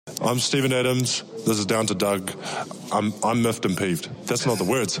I'm Stephen Adams. This is Down to Doug. I'm miffed and peeved. That's not the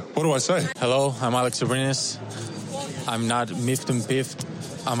words. What do I say? Hello, I'm Alex Abrinas. I'm not miffed and peeved.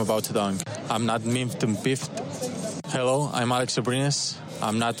 I'm about to dunk. I'm not miffed and peeved. Hello, I'm Alex Abrinas.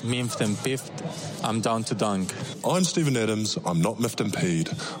 I'm not miffed and peeved. I'm down to dunk. I'm Stephen Adams. I'm not miffed and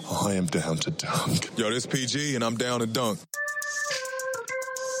peeved. I am down to dunk. Yo, this PG and I'm down to dunk.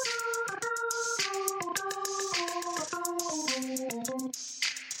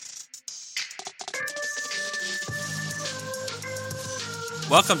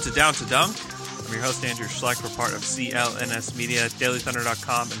 Welcome to Down to Dunk. I'm your host, Andrew Schleck. We're part of CLNS Media,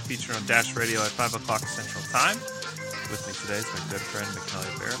 DailyThunder.com, and featured on Dash Radio at 5 o'clock Central Time. With me today is my good friend,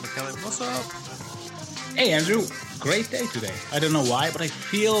 Michele Bear. Michele, what's up? Hey, Andrew. Great day today. I don't know why, but I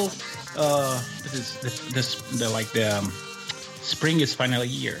feel spring is finally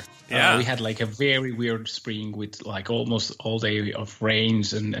here. Yeah. We had like a very weird spring with like almost all day of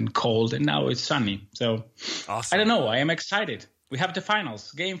rains and cold, and now it's sunny. So Awesome. I don't know. I am excited. We have the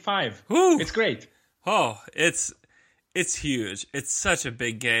finals, Game 5. Woo! It's great. Oh, it's huge. It's such a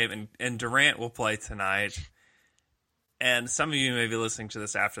big game, and Durant will play tonight. And some of you may be listening to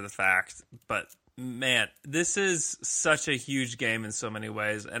this after the fact, but man, this is such a huge game in so many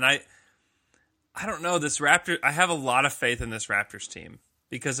ways. And I don't know, I have a lot of faith in this Raptors team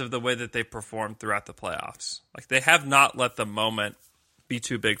because of the way that they performed throughout the playoffs. Like, they have not let the moment be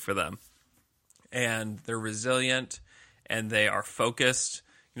too big for them. And they're resilient. And they are focused.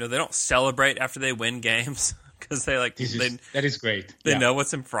 You know, they don't celebrate after they win games because that is great. They know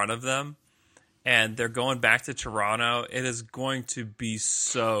what's in front of them, and they're going back to Toronto. It is going to be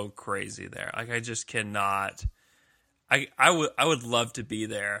so crazy there. Like, I just cannot. I would love to be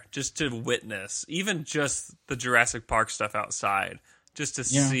there just to witness, even just the Jurassic Park stuff outside, just to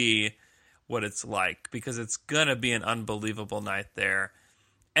see what it's like, because it's gonna be an unbelievable night there.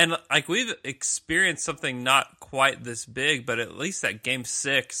 And like, we've experienced something not quite this big, but at least that Game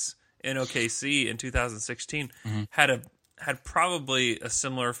 6 in OKC in 2016 had probably a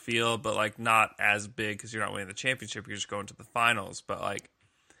similar feel, but like not as big because you're not winning the championship, you're just going to the finals. But like,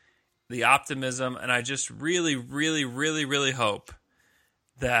 the optimism, and I just really, really, really, really hope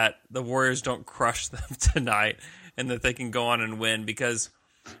that the Warriors don't crush them tonight and that they can go on and win, because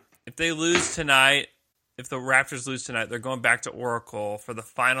if they lose tonight, if the Raptors lose tonight, they're going back to Oracle for the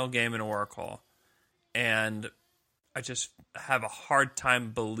final game in Oracle. And I just have a hard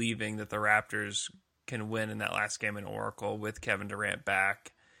time believing that the Raptors can win in that last game in Oracle with Kevin Durant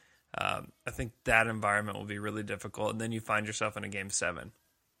back. I think that environment will be really difficult. And then you find yourself in a Game 7.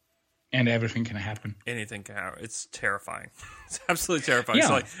 And everything can happen. Anything can happen. It's terrifying. It's absolutely terrifying. Yeah.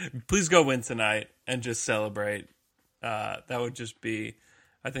 So, like, please go win tonight and just celebrate. That would just be...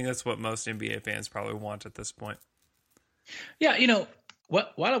 I think that's what most NBA fans probably want at this point. Yeah, you know, while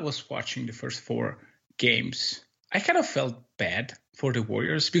I was watching the first 4 games, I kind of felt bad for the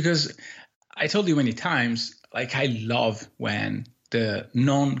Warriors because I told you many times, like, I love when the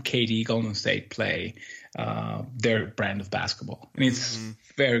non-KD Golden State play their brand of basketball. And it's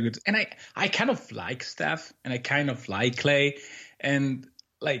very good. And I kind of like Steph, and I kind of like Clay. And,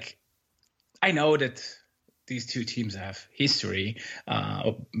 like, I know that these two teams have history,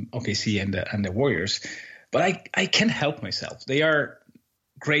 OKC and the Warriors, but I can't help myself. They are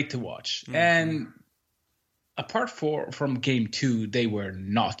great to watch. And apart from Game 2, they were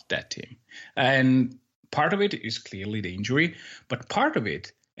not that team. And part of it is clearly the injury, but part of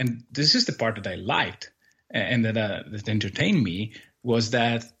it, and this is the part that I liked and that entertained me, was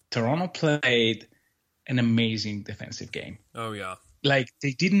that Toronto played an amazing defensive game. Oh, yeah. Like,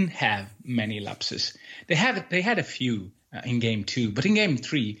 they didn't have many lapses. They had a few in Game 2, but in Game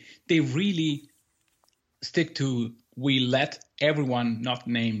 3, they really stick to, we let everyone not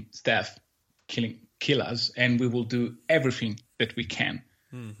named Steph kill us, and we will do everything that we can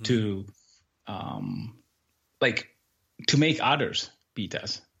to make others beat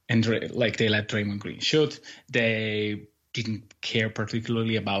us. And like, they let Draymond Green shoot. They didn't care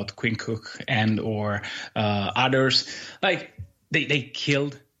particularly about Quinn Cook and or others. Like, They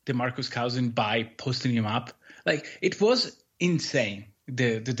killed DeMarcus Cousins by posting him up. Like, it was insane,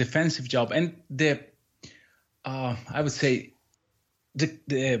 the defensive job, and I would say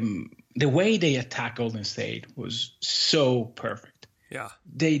the way they attacked Golden State was so perfect. Yeah,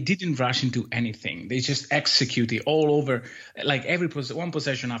 they didn't rush into anything. They just executed all over, like one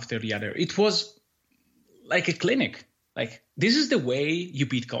possession after the other. It was like a clinic. Like, this is the way you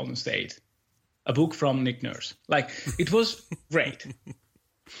beat Golden State. A book from Nick Nurse. Like, it was great.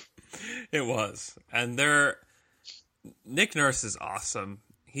 It was. And Nick Nurse is awesome.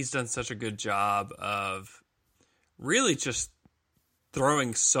 He's done such a good job of really just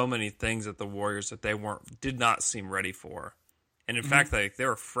throwing so many things at the Warriors that they did not seem ready for. And in fact, they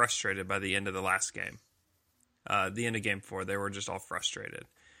were frustrated by the end of the last game. The end of game 4, they were just all frustrated.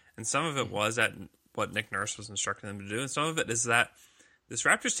 And some of it was at what Nick Nurse was instructing them to do, and some of it is that this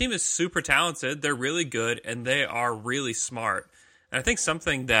Raptors team is super talented, they're really good, and they are really smart. And I think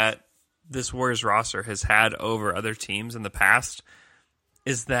something that this Warriors roster has had over other teams in the past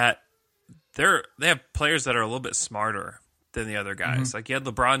is that they have players that are a little bit smarter than the other guys. Like you had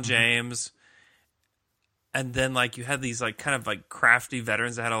LeBron James, and then like you had these like kind of like crafty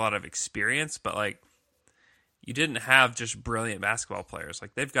veterans that had a lot of experience, but like you didn't have just brilliant basketball players.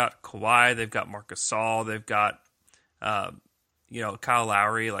 Like they've got Kawhi, they've got Marc Gasol, they've got Kyle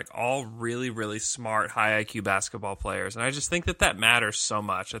Lowry, like all really, really smart, high IQ basketball players. And I just think that matters so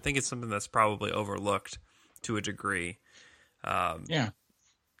much. I think it's something that's probably overlooked to a degree. And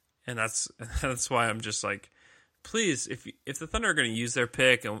that's why I'm just like, please, if the Thunder are going to use their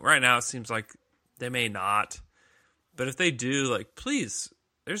pick, and right now it seems like they may not, but if they do, like, please,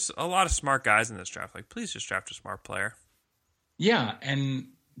 there's a lot of smart guys in this draft. Like, please just draft a smart player. Yeah, and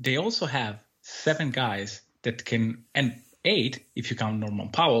they also have 7 guys that can, and 8 if you count Norman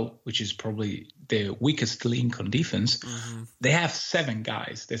Powell, which is probably the weakest link on defense. They have 7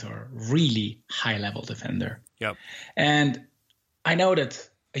 guys that are really high-level defender. Yep. And I know that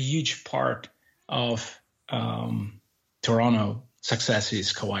a huge part of Toronto success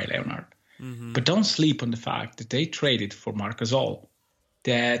is Kawhi Leonard. But don't sleep on the fact that they traded for Marc Gasol.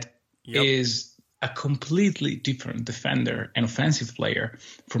 That is a completely different defender and offensive player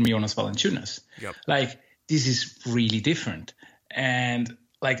from Jonas Valanciunas. Like, this is really different. And,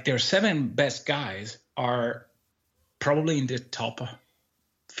 like, their 7 best guys are probably in the top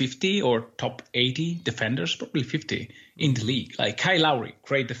 50 or top 80 defenders, probably 50 in the league. Like, Kyle Lowry,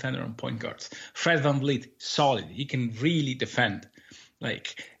 great defender on point guards. Fred VanVleet, solid. He can really defend.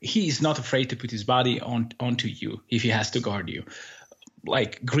 Like, he is not afraid to put his body onto you if he has to guard you.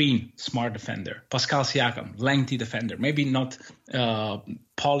 Like Green, smart defender. Pascal Siakam, lengthy defender. Maybe not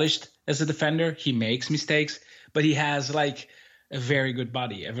polished as a defender. He makes mistakes, but he has like a very good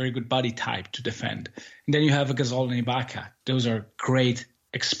body type to defend. And then you have a Gasol and Ibaka. Those are great,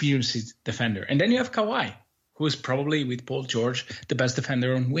 experienced defender. And then you have Kawhi, who is probably with Paul George the best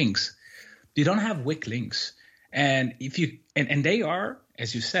defender on wings. You don't have weak links, and if you and they are,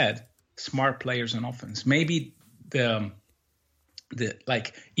 as you said, smart players on offense. Maybe the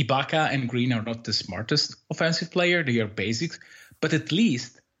like Ibaka and Green are not the smartest offensive player. They are basics, but at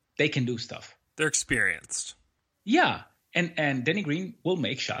least they can do stuff. They're experienced. Yeah. And Danny Green will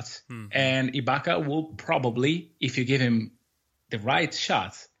make shots. And Ibaka will probably, if you give him the right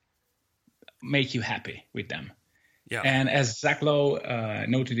shots, make you happy with them. Yeah. And as Zach Lowe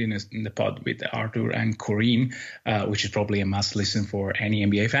noted in the pod with Arthur and Corinne, which is probably a must listen for any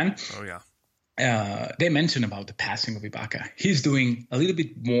NBA fan. Oh, yeah. They mentioned about the passing of Ibaka. He's doing a little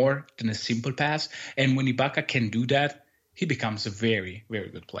bit more than a simple pass. And when Ibaka can do that, he becomes a very, very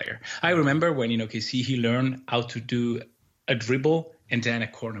good player. I remember when in OKC, he learned how to do a dribble and then a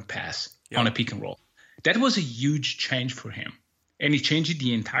corner pass on a pick and roll. That was a huge change for him. And he changed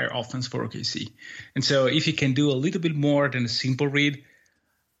the entire offense for OKC. And so if he can do a little bit more than a simple read,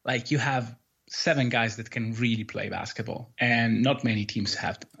 like you have 7 guys that can really play basketball. And not many teams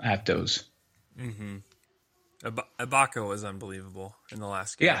have those. Ibaka was unbelievable in the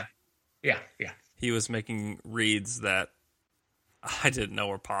last game. Yeah. He was making reads that I didn't know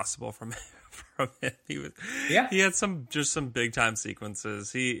were possible from him. He had some big time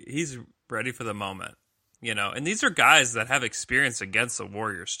sequences. He's ready for the moment, And these are guys that have experience against the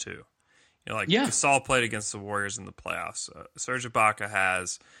Warriors too. Gasol played against the Warriors in the playoffs. Serge Ibaka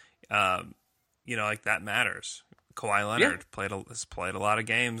has, like that matters. Kawhi Leonard has played a lot of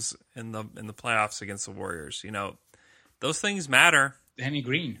games in the playoffs against the Warriors. Those things matter. Danny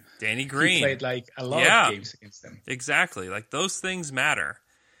Green. He played like a lot of games against them. Exactly. Like those things matter,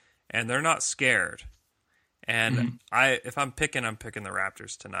 and they're not scared. And if I'm picking the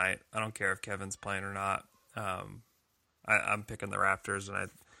Raptors tonight. I don't care if Kevin's playing or not. I'm picking the Raptors, and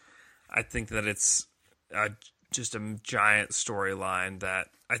I think that it's just a giant storyline that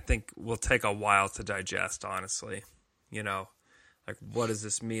I think will take a while to digest, honestly. Like what does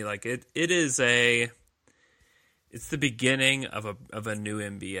this mean? Like it's the beginning of a new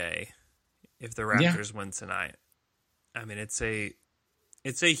NBA if the Raptors win tonight. I mean, it's a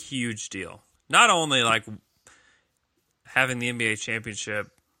huge deal. Not only like having the NBA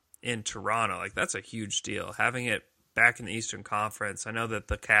championship in Toronto, like that's a huge deal. Having it back in the Eastern Conference. I know that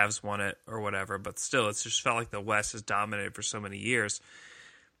the Cavs won it or whatever, but still, it's just felt like the West has dominated for so many years.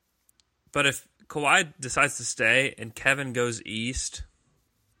 But if Kawhi decides to stay and Kevin goes east,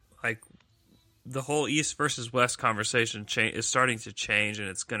 like the whole East versus West conversation is starting to change, and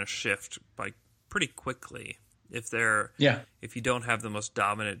it's going to shift like pretty quickly. If you don't have the most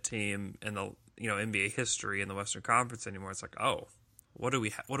dominant team in the NBA history in the Western Conference anymore, it's like, oh, what do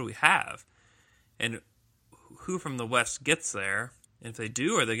we have? And who from the West gets there? And if they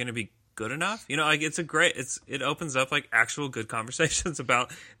do, are they going to be good enough? Like it opens up like actual good conversations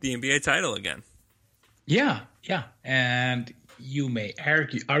about the NBA title again. Yeah. And you may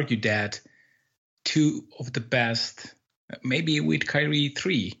argue that two of the best, maybe with Kyrie,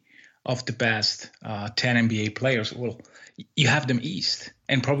 three of the best 10 NBA players. Well, you have them East,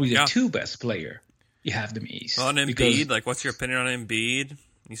 and probably the two best player, you have them East. Well, on Embiid, like, what's your opinion on Embiid?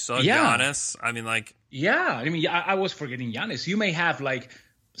 You saw Giannis. I mean, like, I was forgetting Giannis. You may have like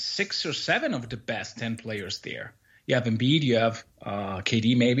 6 or 7 of the best 10 players there. You have Embiid, you have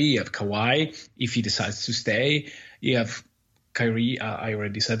KD, maybe you have Kawhi if he decides to stay. You have Kyrie. I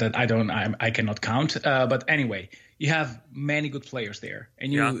already said that. I cannot count. But anyway, you have many good players there,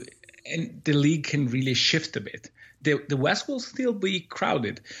 and and the league can really shift a bit. The West will still be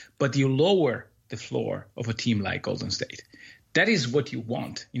crowded, but you lower the floor of a team like Golden State. That is what you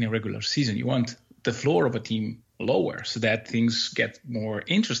want in a regular season. You want the floor of a team lower so that things get more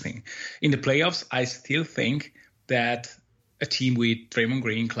interesting. In the playoffs, I still think that a team with Draymond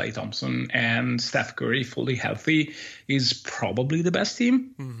Green, Klay Thompson, and Steph Curry fully healthy is probably the best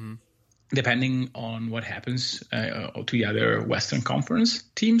team, depending on what happens to the other Western Conference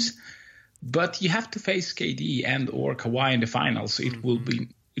teams. But you have to face KD and or Kawhi in the finals. It will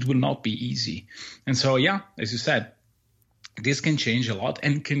not be easy. And so, as you said, this can change a lot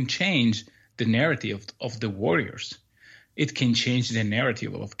and can change the narrative of the Warriors. It can change the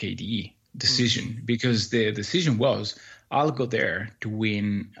narrative of KD decision, because the decision was, I'll go there to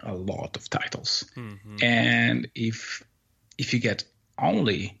win a lot of titles. And if you get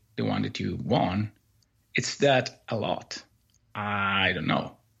only the one that you won, it's that a lot? I don't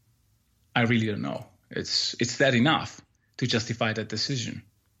know. I really don't know. It's that enough to justify that decision?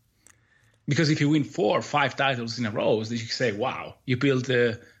 Because if you win 4 or 5 titles in a row, then you can say, wow, you built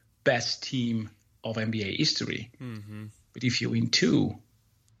the best team of NBA history. But if you win 2,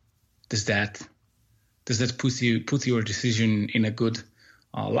 does that put your decision in a good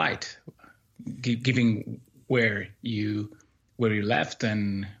light, giving where you left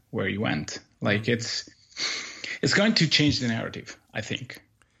and where you went? Like it's going to change the narrative, I think.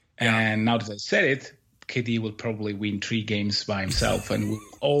 And now that I said it, KD will probably win 3 games by himself, and we'll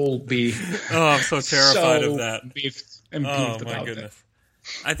all be I'm so terrified of that. Beefed about my goodness.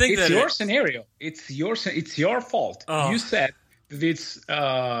 That. I think it's your scenario. It's your fault. You said that it's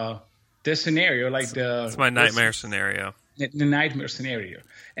the scenario, like it's my nightmare scenario. The nightmare scenario.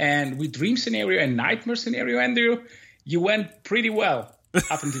 And with dream scenario and nightmare scenario, Andrew, you went pretty well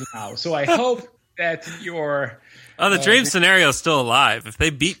up until now. So I hope that your the dream scenario is still alive. If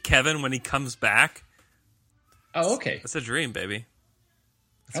they beat Kevin when he comes back. Oh, okay. That's a dream, baby.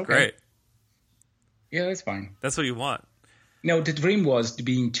 That's great. Yeah, that's fine. That's what you want. No, the dream was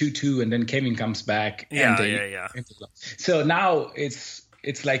being 2-2, and then Kevin comes back. Yeah. So now it's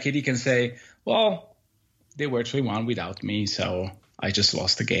like he can say, well, they were 3-1 without me, so I just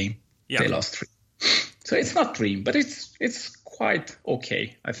lost the game. Yeah. They lost 3. So it's not dream, but it's quite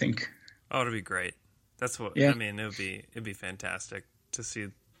okay, I think. Oh, it'd be great. That's what I mean. It'd be fantastic to see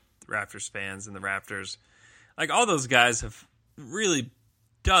the Raptors fans and the Raptors. Like, all those guys have really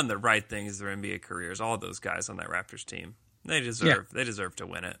done the right things their NBA careers. All those guys on that Raptors team, they deserve to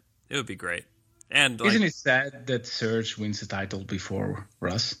win it. It would be great. And isn't it sad that Serge wins the title before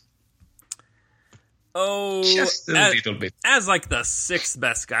Russ? Oh, just a little bit. As like the 6th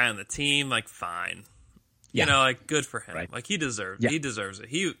best guy on the team, like fine, like good for him. Right. Like he deserves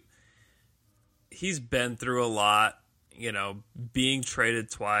it. He's been through a lot, being traded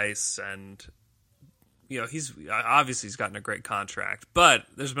twice, and he's gotten a great contract, but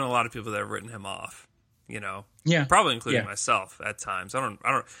there's been a lot of people that have written him off, probably including myself at times. I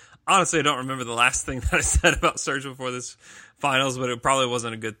don't remember the last thing that I said about Serge before this finals, but it probably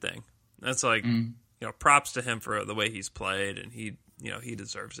wasn't a good thing. That's like, props to him for the way he's played, and he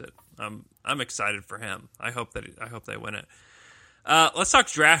deserves it. I'm excited for him. I hope they win it. Let's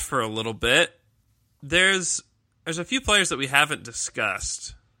talk draft for a little bit. There's a few players that we haven't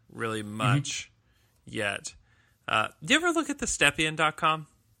discussed really much yet. Do you ever look at the Stepien.com?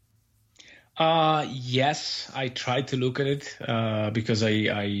 Yes, I tried to look at it because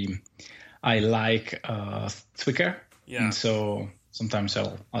I like Zwicker. Yeah. And so sometimes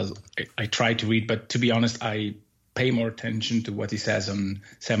I try to read, but to be honest, I pay more attention to what he says on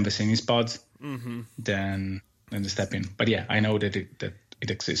Sam Vecenie's pods than the Stepien. But yeah, I know that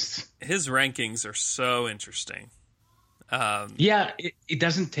it exists. His rankings are so interesting. It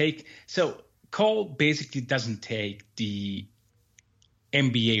doesn't take... So Cole basically doesn't take the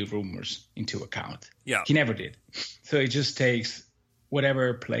NBA rumors into account. Yeah. He never did. So it just takes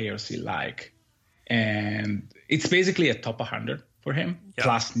whatever players he like. And it's basically a top 100 for him,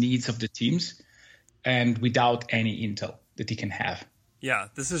 plus needs of the teams, and without any intel that he can have. Yeah,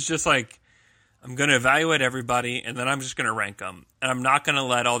 this is just like, I'm going to evaluate everybody, and then I'm just going to rank them. And I'm not going to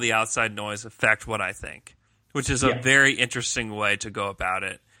let all the outside noise affect what I think, which is a very interesting way to go about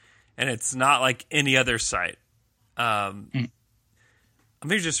it. And it's not like any other site. Let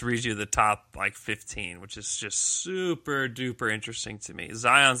me just read you the top 15, which is just super duper interesting to me.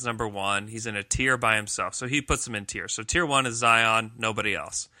 Zion's number 1. He's in a tier by himself, so he puts them in tiers. So tier 1 is Zion, nobody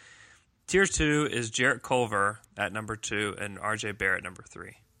else. Tier 2 is Jarrett Culver at number 2 and RJ Barrett number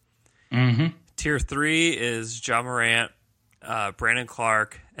 3. Mm-hmm. Tier 3 is Ja Morant, Brandon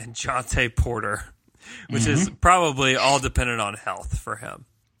Clark, and Jonte Porter, which is probably all dependent on health for him.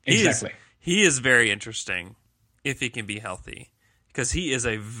 Exactly. He is very interesting if he can be healthy, because he is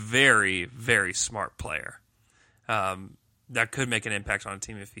a very, very smart player that could make an impact on a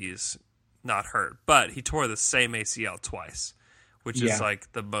team if he's not hurt. But he tore the same ACL twice, which is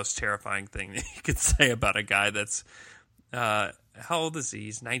like the most terrifying thing that you could say about a guy that's how old is he?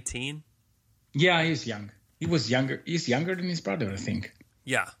 He's 19? Yeah, he's young. He was younger. He's younger than his brother, I think.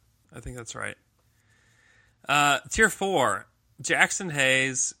 Yeah, I think that's right. Tier 4, Jackson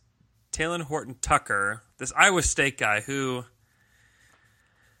Hayes, Talen Horton-Tucker, this Iowa State guy who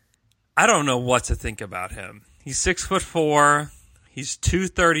I don't know what to think about him. He's 6'4", he's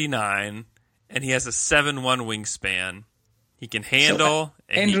 239, and he has a 7'1" wingspan. He can handle. So,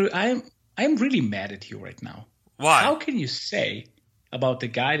 Andrew, I'm really mad at you right now. Why? How can you say about the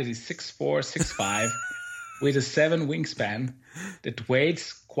guy that is 6'4", 6'5", with a 7 wingspan, that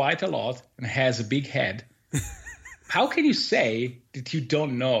weighs quite a lot and has a big head? How can you say that you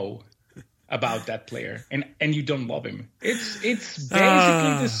don't know about that player and you don't love him? It's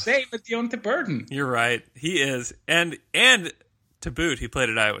basically the same as Deonte Burton. You're right. He is. And to boot, he played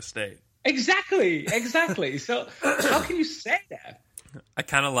at Iowa State. Exactly. So how can you say that? I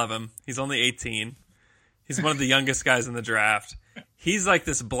kind of love him. He's only 18. He's one of the youngest guys in the draft. He's like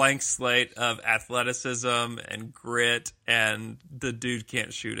this blank slate of athleticism and grit, and the dude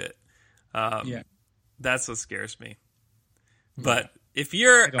can't shoot it. That's what scares me. But if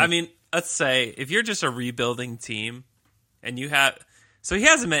you're, let's say if you're just a rebuilding team and you have, so he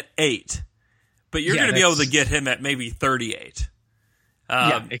has him at 8, but you're going to be able to get him at maybe 38.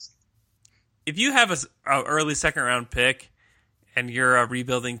 If you have a early second round pick and you're a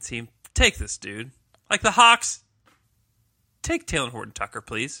rebuilding team, take this dude. Like the Hawks, take Talen Horton-Tucker,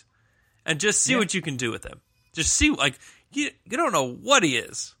 please, and just see what you can do with him. Just see, you don't know what he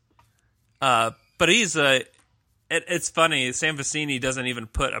is, but he's a. It's funny. Sam Vecini doesn't even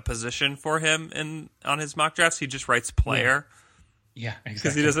put a position for him on his mock drafts. He just writes player. Yeah, exactly.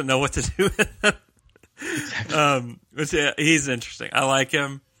 Because he doesn't know what to do with him. Exactly. He's interesting. I like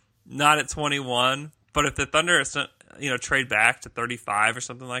him. Not at 21, but if the Thunder, trade back to 35 or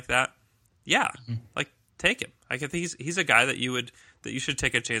something like that, take him. I think he's a guy that you should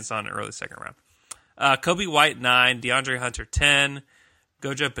take a chance on early second round. Kobe White 9, DeAndre Hunter 10,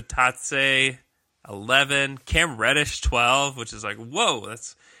 Goja Batatse 11, Cam Reddish 12, which is like, whoa,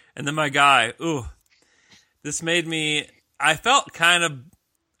 and then my guy, this made me, I felt kind of,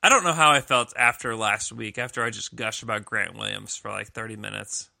 I don't know how I felt after last week, after I just gushed about Grant Williams for 30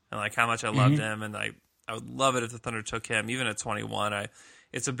 minutes and how much I loved him, and I would love it if the Thunder took him, even at 21.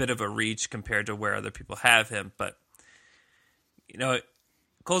 It's a bit of a reach compared to where other people have him, but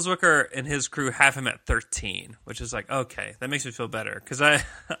Cole Zwicker and his crew have him at 13, which is okay, that makes me feel better, because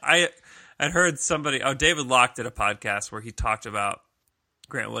I'd heard somebody, David Locke did a podcast where he talked about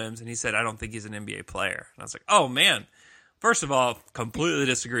Grant Williams, and he said, I don't think he's an NBA player. And I was like, oh man, first of all, completely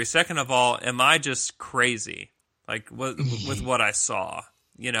disagree. Second of all, am I just crazy? With what I saw,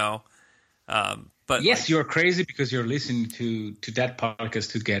 but yes, you're crazy because you're listening to that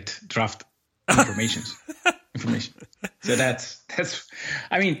podcast to get draft information. So that's.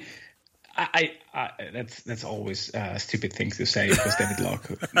 I mean, that's always a stupid thing to say because David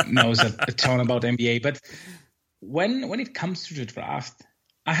Locke knows a ton about NBA. But when it comes to the draft,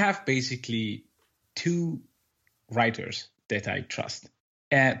 I have basically 2 writers that I trust.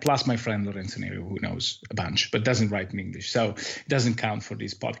 Plus my friend Lorenzo Nero, who knows a bunch, but doesn't write in English. So it doesn't count for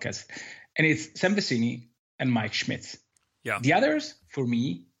this podcast. And it's Sam Vecini and Mike Schmitz. Yeah. The others, for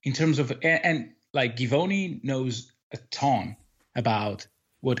me, in terms of, and Givoni knows a ton about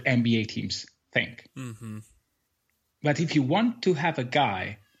what NBA teams think. Mm-hmm. But if you want to have a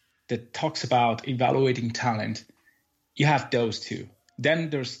guy that talks about evaluating talent, you have those two. Then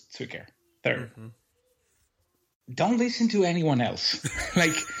there's Zwicker, third. Don't listen to anyone else.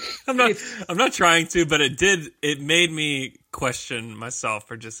 Like I'm not trying to, but it made me question myself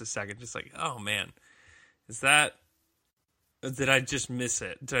for just a second. Just like, oh man, did I just miss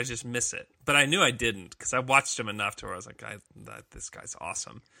it? But I knew I didn't, because I watched him enough to where I was like, this guy's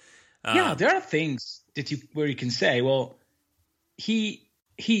awesome. Yeah, there are things where you can say, well, he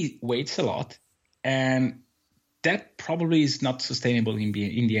waits a lot, and that probably is not sustainable in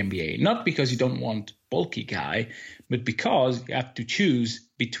the NBA. Not because you don't want bulky guy, but because you have to choose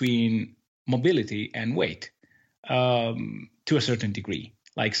between mobility and weight to a certain degree.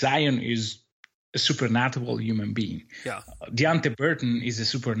 Like Zion is a supernatural human being. Yeah. Deontay Burton is a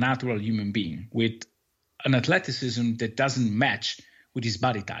supernatural human being with an athleticism that doesn't match with his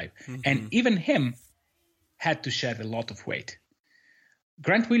body type. And even him had to shed a lot of weight.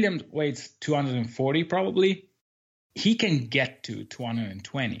 Grant Williams weighs 240 probably. He can get to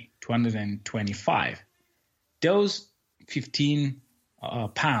 220, 225. Those 15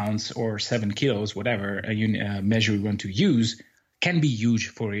 pounds or 7 kilos, whatever measure you want to use, can be huge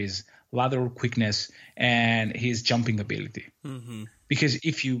for his lateral quickness and his jumping ability. Because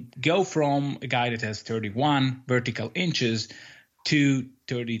if you go from a guy that has 31 vertical inches to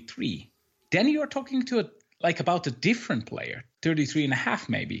 33, then you're talking to about a different player, 33 and a half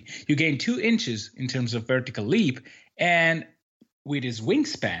maybe. You gain 2 inches in terms of vertical leap, and with his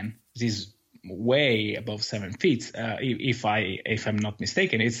wingspan, this way above 7 feet. If I'm not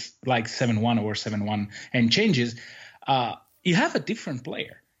mistaken, it's like 7'1" or 7'1" and changes. You have a different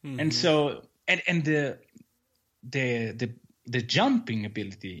player, and so and the jumping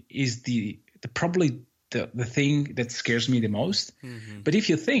ability is the probably the thing that scares me the most. But if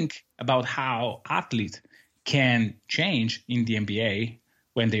you think about how athletes can change in the NBA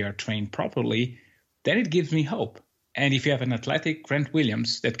when they are trained properly, then it gives me hope. And if you have an athletic Grant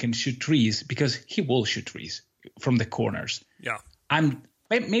Williams that can shoot threes, because he will shoot threes from the corners. Yeah.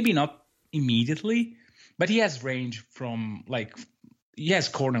 Maybe not immediately, but he has range he has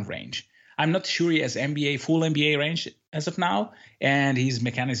corner range. I'm not sure he has full NBA range as of now, and his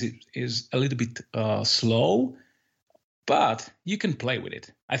mechanics is a little bit slow, but you can play with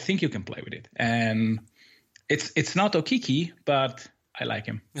it. I think you can play with it. And it's not Okiki, but I like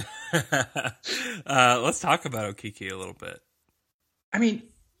him. Let's talk about Okiki a little bit. I mean,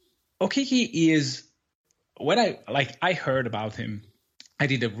 Okiki is when I heard about him. I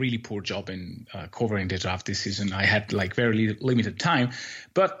did a really poor job in covering the draft this season. I had very limited time,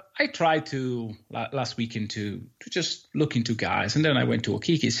 but I tried to last weekend to just look into guys, and then I went to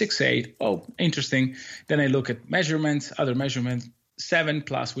Okiki, 6'8". Oh, interesting. Then I look at other measurements, 7+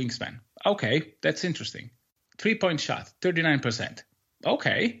 wingspan. Okay, that's interesting. 3-point shot, 39%.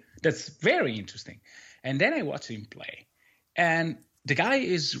 Okay, that's very interesting. And then I watch him play, and the guy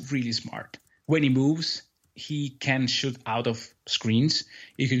is really smart. When he moves, he can shoot out of screens.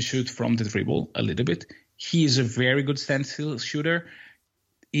 He can shoot from the dribble a little bit. He is a very good standstill shooter.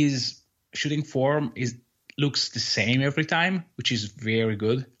 His shooting form looks the same every time, which is very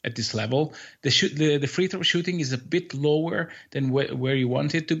good at this level. The free throw shooting is a bit lower than where you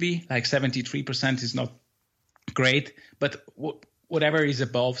want it to be. Like 73% is not great, but whatever is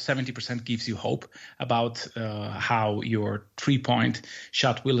above 70% gives you hope about how your 3-point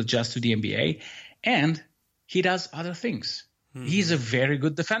shot will adjust to the NBA. And he does other things. He's a very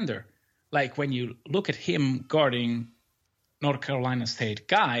good defender. Like when you look at him guarding North Carolina State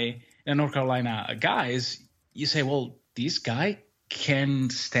guys, you say, well, this guy can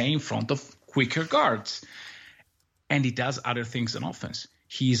stay in front of quicker guards. And he does other things on offense.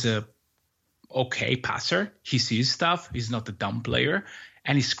 He's a okay passer. He sees stuff. He's not a dumb player.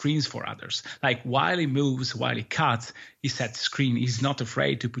 And he screens for others. Like while he moves, while he cuts, he sets screen. He's not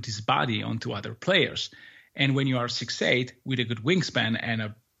afraid to put his body onto other players. And when you are 6'8" with a good wingspan and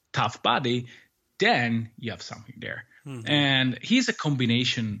a tough body, then you have something there. And he's a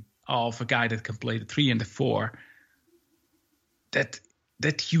combination of a guy that can play the 3 and the 4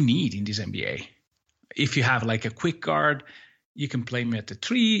 that you need in this NBA. If you have like a quick guard, you can play him at the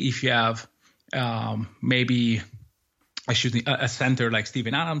 3. If you have maybe a center like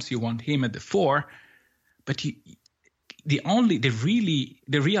Steven Adams, you want him at the 4. But the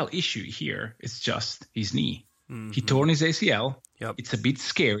real issue here is just his knee. He torn his ACL. Yep. It's a bit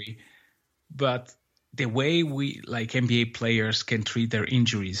scary, but the way NBA players can treat their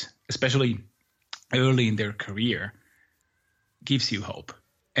injuries, especially early in their career, gives you hope.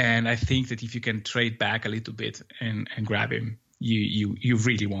 And I think that if you can trade back a little bit and grab him, you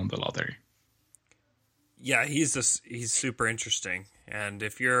really won the lottery. Yeah, he's super interesting. And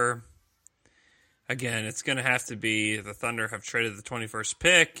if you're, again, it's going to have to be the Thunder have traded the 21st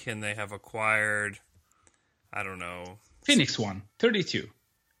pick and they have acquired, I don't know. Phoenix won 32.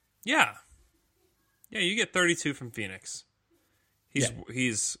 Yeah. Yeah, you get 32 from Phoenix.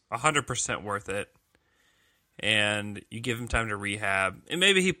 He's 100% worth it. And you give him time to rehab. And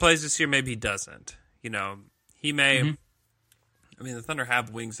maybe he plays this year, maybe he doesn't. You know, he may. I mean, the Thunder have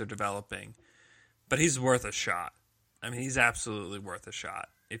wings they're developing. But he's worth a shot. I mean, he's absolutely worth a shot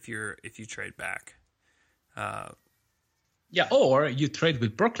if you trade back. Yeah, or you trade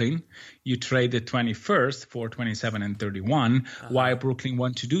with Brooklyn. You trade the 21st for 27 and 31. Why Brooklyn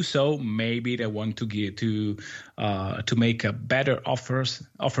want to do so? Maybe they want to get to make a better offer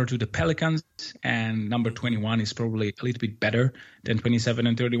to the Pelicans, and number 21 is probably a little bit better than 27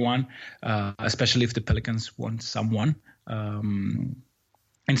 and 31, especially if the Pelicans want someone.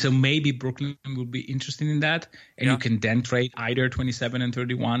 And so maybe Brooklyn would be interested in that, and you can then trade either 27 and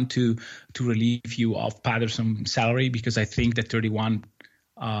 31 to relieve you of Patterson's salary, because I think that 31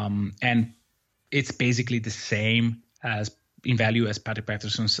 and it's basically the same as in value as Patrick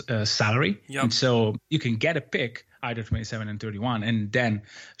Patterson's salary. Yep. And so you can get a pick either 27 and 31 and then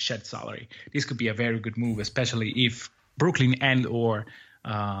shed salary. This could be a very good move, especially if Brooklyn and or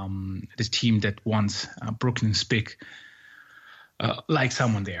the team that wants Brooklyn's pick like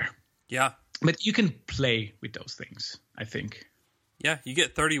someone there. Yeah. But you can play with those things, I think. Yeah, you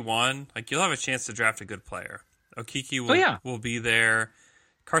get 31. Like, you'll have a chance to draft a good player. Okiki will be there.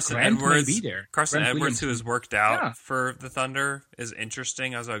 Carson Edwards may be there. Carson Edwards, who has worked out for the Thunder, is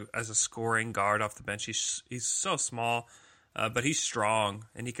interesting as a scoring guard off the bench. He's so small, but he's strong,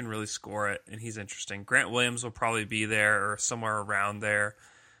 and he can really score it, and he's interesting. Grant Williams will probably be there or somewhere around there.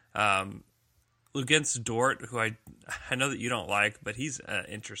 Against Dort, who I know that you don't like, but he's an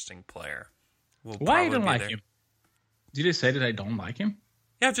interesting player. Why you don't like him? Did you say that I don't like him?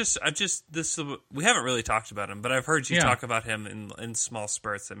 Yeah, we haven't really talked about him, but I've heard you talk about him in small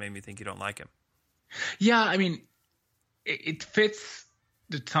spurts that made me think you don't like him. Yeah, I mean, it fits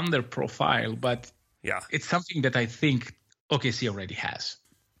the Thunder profile, but it's something that I think OKC already has.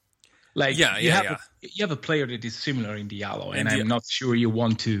 Like, you have a player that is similar in Diallo, and I'm not sure you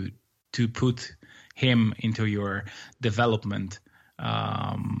want to put him into your development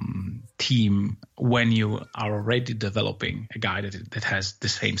team when you are already developing a guy that has the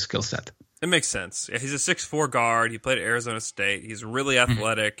same skill set. It makes sense. Yeah, he's a 6'4" guard. He played at Arizona State. He's really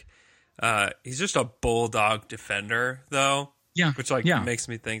athletic. He's just a bulldog defender, though. Yeah, which makes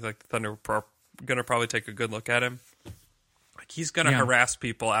me think like the Thunder are going to probably take a good look at him. Like, he's going to harass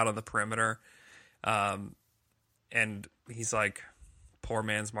people out on the perimeter, and he's like poor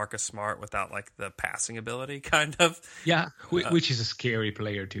man's Marcus Smart without like the passing ability, kind of. Yeah, which is a scary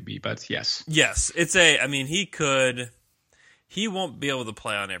player to be, but yes. Yes, he won't be able to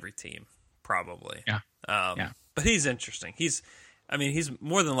play on every team, probably. Yeah. But he's interesting. He's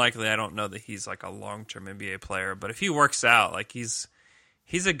more than likely, I don't know that he's like a long-term NBA player, but if he works out, like he's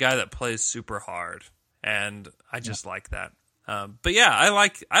a guy that plays super hard, and I just like that. But yeah, I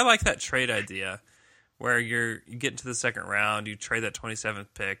like that trade idea, where you get into the second round, you trade that 27th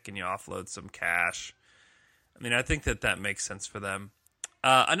pick, and you offload some cash. I mean, I think that makes sense for them.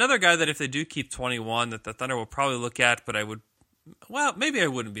 Another guy that if they do keep 21, that the Thunder will probably look at, but maybe I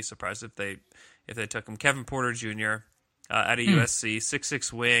wouldn't be surprised if they took him. Kevin Porter Jr. Out of USC,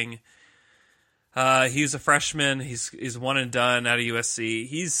 6'6" wing. He's a freshman. He's one and done out of USC.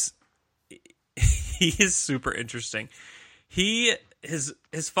 He is super interesting. His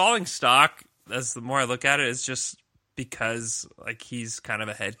falling stock, as the more I look at it, is just because like he's kind of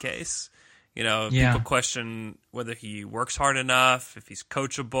a head case. You know, people question whether he works hard enough, if he's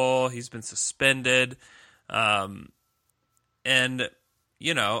coachable. He's been suspended, and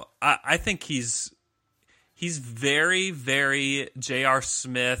you know, I think he's very, very J.R.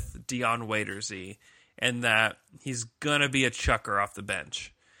 Smith, Dion Waiters-y, and that he's gonna be a chucker off the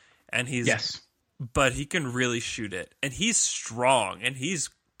bench, and but he can really shoot it, and he's strong, and he's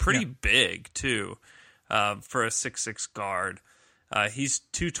pretty big too, for a 6'6" guard. He's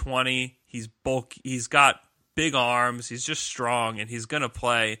 220. He's bulky. He's got big arms. He's just strong, and he's gonna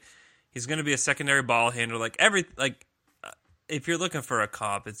play. He's gonna be a secondary ball handler. If you're looking for a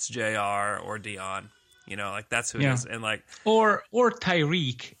comp, it's JR or Dion. You know, like that's who it is. And like or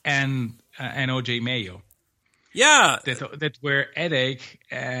Tyreek and OJ Mayo. Yeah, that were headache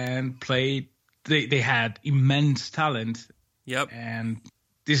and played. They had immense talent. Yep. And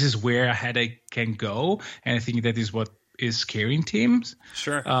this is where a headache can go, and I think that is what is scaring teams.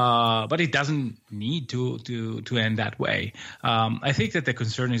 Sure. But it doesn't need to end that way. I think that the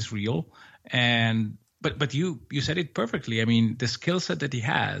concern is real, and but you said it perfectly. I mean, the skill set that he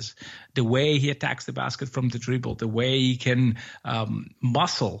has, the way he attacks the basket from the dribble, the way he can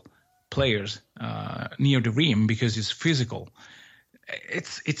muscle players near the rim because he's physical.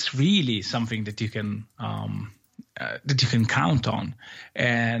 It's really something that you can count on.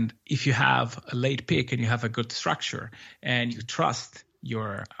 And if you have a late pick and you have a good structure and you trust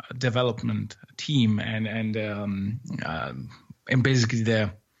your development team and basically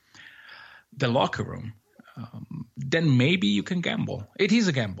the locker room, then maybe you can gamble. It is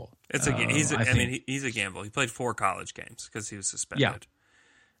a gamble. He's a gamble. He played 4 college games because he was suspended.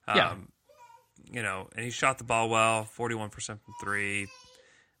 Yeah. And he shot the ball well, 41% from 3.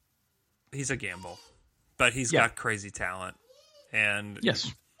 He's a gamble, but he's got crazy talent, and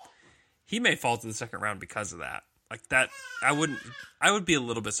yes, he may fall to the second round because of that. Like that, I would be a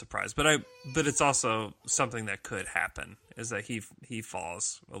little bit surprised, but it's also something that could happen is that he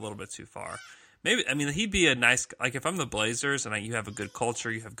falls a little bit too far. Maybe, I mean, he'd be a nice, like if I'm the Blazers and you have a good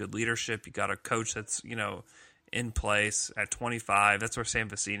culture, you have good leadership, you got a coach that's, in place at 25. That's where Sam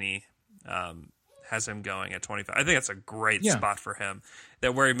Vecini has him going at 25. I think that's a great spot for him.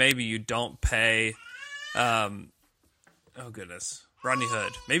 That where maybe you don't pay, Rodney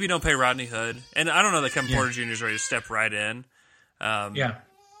Hood. Maybe you don't pay Rodney Hood. And I don't know that Kevin Porter Jr. is ready to step right in.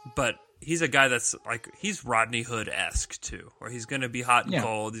 But he's a guy that's like, he's Rodney Hood-esque too, where he's going to be hot and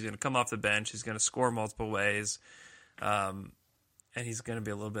cold. He's going to come off the bench. He's going to score multiple ways. And he's going to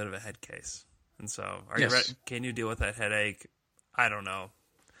be a little bit of a head case. And so, you ready? Can you deal with that headache? I don't know.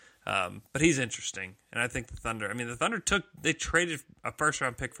 But he's interesting. And I think the Thunder they traded a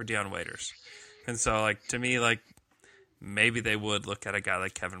first-round pick for Deion Waiters. And so, to me, maybe they would look at a guy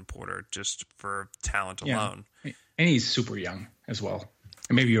like Kevin Porter just for talent alone. And he's super young as well.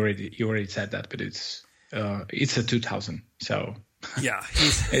 And maybe you already said that, but it's a 2000. So yeah,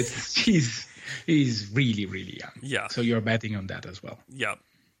 he's really, really young. Yeah. So you're betting on that as well. Yeah.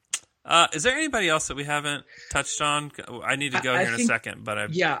 Is there anybody else that we haven't touched on? I need to go here in a second, but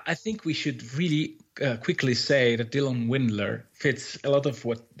I think we should really quickly say that Dylan Windler fits a lot of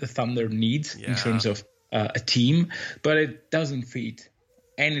what the Thunder needs in terms of a team, but it doesn't fit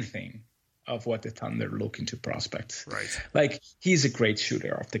anything of what the Thunder look into prospects. Right. He's a great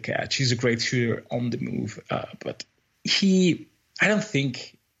shooter off the catch. He's a great shooter on the move, but I don't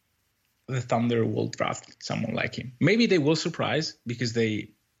think the Thunder will draft someone like him. Maybe they will surprise because they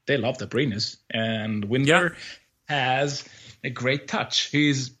love Abrines, and Windler has a great touch.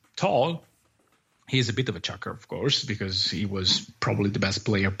 He's tall. He's a bit of a chucker, of course, because he was probably the best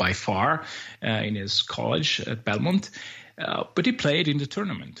player by far in his college at Belmont. But he played in the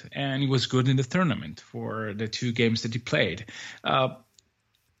tournament, and he was good in the tournament for the 2 games that he played.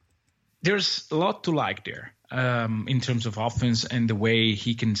 There's a lot to like there in terms of offense and the way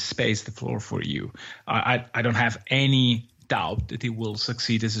he can space the floor for you. I don't have any doubt that he will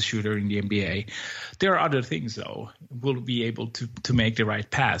succeed as a shooter in the NBA. There are other things, though. Will be able to make the right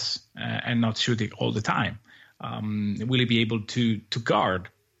pass and not shoot it all the time? Will he be able to guard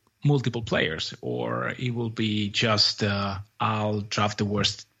multiple players, or he will be just I'll draft the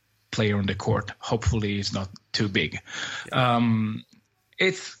worst player on the court. Hopefully, he's not too big. I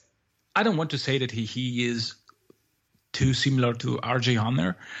don't want to say that he is too similar to RJ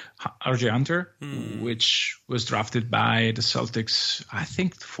Hunter, which was drafted by the Celtics, I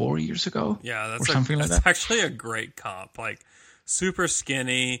think 4 years ago. Yeah, that's actually a great comp. Super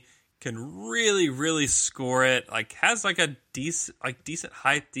skinny, can really, really score it. Has a decent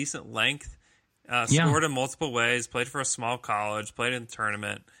height, decent length. Scored in multiple ways. Played for a small college. Played in the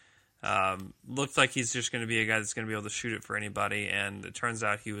tournament. Looks like he's just going to be a guy that's going to be able to shoot it for anybody. And it turns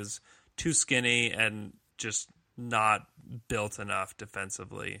out he was too skinny and just not built enough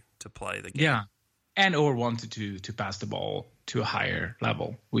defensively to play the game. Yeah, or wanted to pass the ball to a higher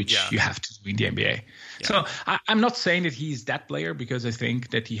level, which you have to do in the NBA. Yeah. So I'm not saying that he's that player, because I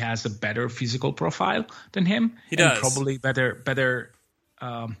think that he has a better physical profile than him. He does. Probably better.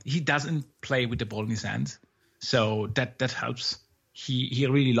 He doesn't play with the ball in his hand, so that helps. He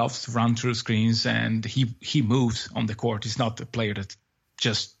really loves to run through screens, and he moves on the court. He's not a player that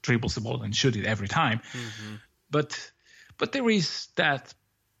just dribbles the ball and shoots it every time. Mm-hmm. But there is that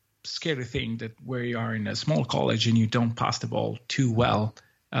scary thing that where you are in a small college and you don't pass the ball too well,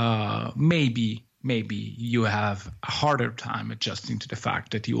 maybe you have a harder time adjusting to the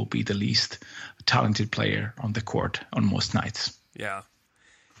fact that you will be the least talented player on the court on most nights. Yeah.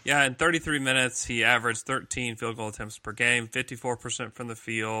 Yeah, in 33 minutes, he averaged 13 field goal attempts per game, 54% from the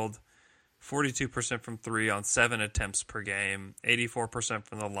field, 42% from 3 on 7 attempts per game, 84%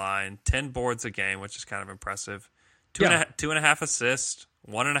 from the line, 10 boards a game, which is kind of impressive. Two and a half assists,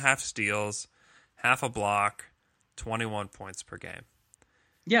 1.5 steals, half a block, 21 points per game.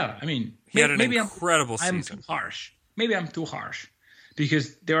 Yeah, I mean, He had an incredible season. I'm too harsh. Maybe I'm too harsh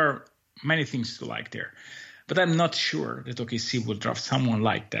because there are many things to like there. But I'm not sure that OKC will draft someone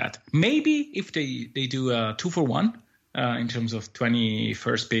like that. Maybe if they do a 2-for-1 in terms of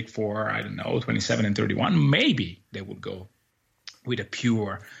 21st pick for, I don't know, 27 and 31, maybe they would go with a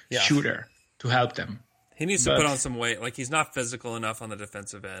pure shooter to help them. He needs to put on some weight. Like, he's not physical enough on the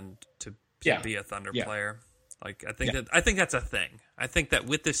defensive end to be a Thunder player. Like, I think that's a thing. I think that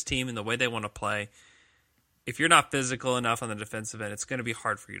with this team and the way they want to play, if you're not physical enough on the defensive end, it's going to be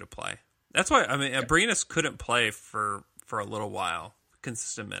hard for you to play. That's why, I mean, Abrines couldn't play for a little while,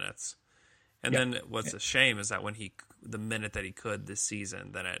 consistent minutes. And then what's a shame is that when the minute that he could this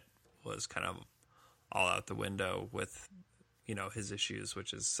season, then it was kind of all out the window with, his issues,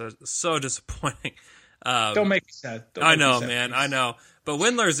 which is so disappointing. Don't make me sad. I know, man. I know. But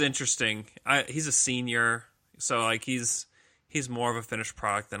Windler's interesting. He's a senior, so like he's more of a finished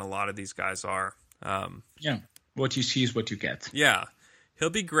product than a lot of these guys are. What you see is what you get. Yeah, he'll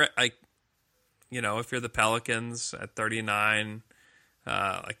be great. Like, if you're the Pelicans at 39,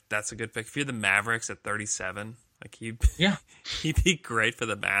 like that's a good pick. If you're the Mavericks at 37, like he'd be great for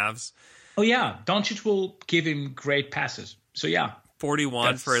the Mavs. Oh yeah, Doncic will give him great passes. So yeah,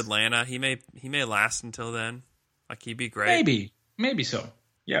 41 for Atlanta. He may last until then. Like he'd be great. Maybe so.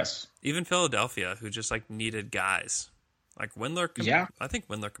 Yes. Even Philadelphia, who just like needed guys. Like Windler can. Yeah. I think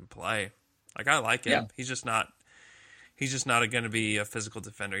Windler can play. Like I like him. Yeah. He's just not going to be a physical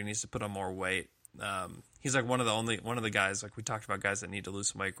defender. He needs to put on more weight. He's like one of the guys, like we talked about, guys that need to lose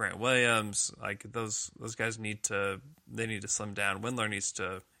some weight. Grant Williams, like those guys need to slim down. Windler needs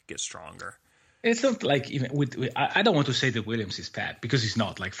to get stronger. It's not like even with I don't want to say that Williams is fat because he's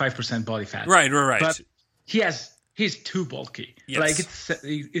not, like 5% body fat. Right. But he's too bulky. Yes. Like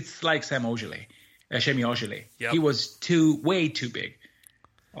it's like Semi Ojeleye. Yep. He was way too big.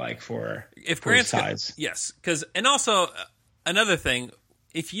 Like for Grant's size. Yes, because and also another thing,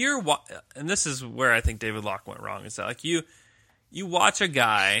 if you're and this is where I think David Locke went wrong, is that like you watch a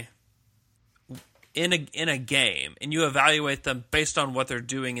guy in a game and you evaluate them based on what they're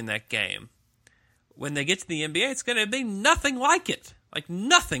doing in that game. When they get to the NBA, it's going to be nothing like it. Like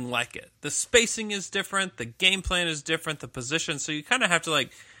nothing like it. The spacing is different, the game plan is different, the position. So you kind of have to like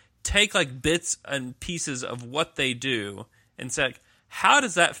take like bits and pieces of what they do and say, like, how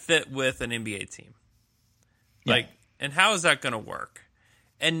does that fit with an NBA team? Like, and how is that going to work?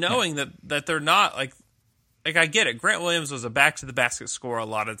 And knowing that they're not like I get it. Grant Williams was a back to the basket scorer a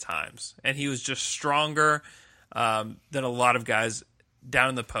lot of times, and he was just stronger than a lot of guys down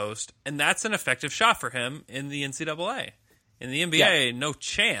in the post, and that's an effective shot for him in the NCAA. In the NBA, no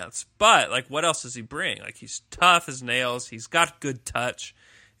chance. But like, what else does he bring? Like, he's tough as nails. He's got good touch.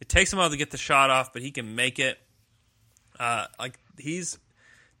 It takes him a while to get the shot off, but he can make it. Like he's,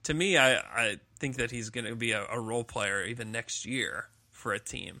 to me, I think that he's going to be a role player even next year for a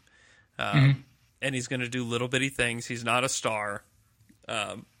team. And he's going to do little bitty things. He's not a star,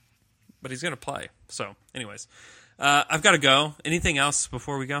 but he's going to play. So anyways, I've got to go. Anything else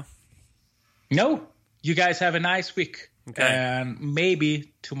before we go? No, you guys have a nice week. Okay. And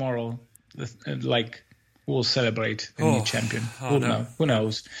maybe tomorrow, like, we'll celebrate a new champion. Who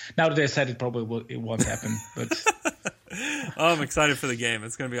knows? Now that I said it, it won't happen. But I'm excited for the game.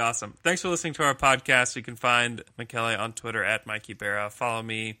 It's going to be awesome. Thanks for listening to our podcast. You can find Michele on Twitter at Mikey Berra. Follow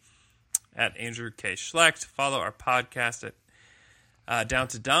me at Andrew K. Schlecht. Follow our podcast at Down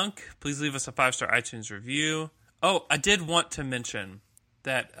to Dunk. Please leave us a 5-star iTunes review. Oh, I did want to mention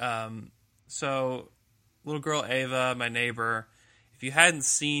that, so little girl Ava, my neighbor, if you hadn't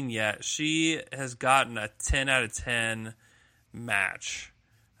seen yet, she has gotten a 10 out of 10 match.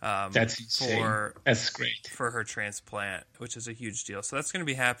 That's insane. That's great. For her transplant, which is a huge deal. So that's going to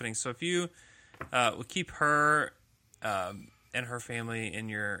be happening. So if you will keep her and her family in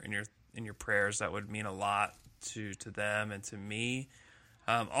your prayers, that would mean a lot to them and to me.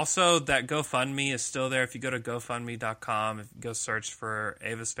 Also, that GoFundMe is still there. If you go to GoFundMe.com, if you go search for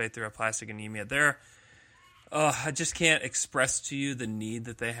Ava's Phaedoroplastic Anemia, I just can't express to you the need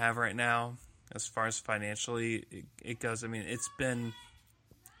that they have right now as far as financially it goes. I mean, it's been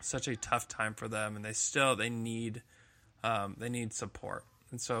such a tough time for them, and they need support.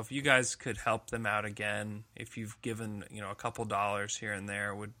 And so if you guys could help them out again, if you've given a couple dollars here and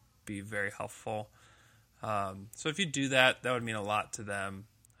there, would be very helpful. So if you do that, that would mean a lot to them.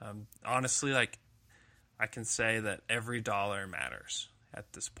 Honestly, like, I can say that every dollar matters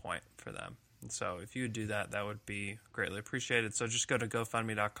at this point for them. And so if you would do that, that would be greatly appreciated. So just go to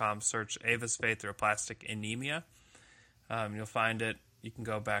GoFundMe.com, search Ava's Phaedoroplastic Anemia. You'll find it. you can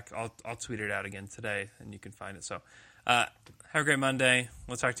go back. I'll tweet it out again today, and you can find it. So have a great Monday.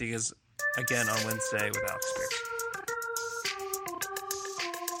 We'll talk to you guys again on Wednesday with Alex.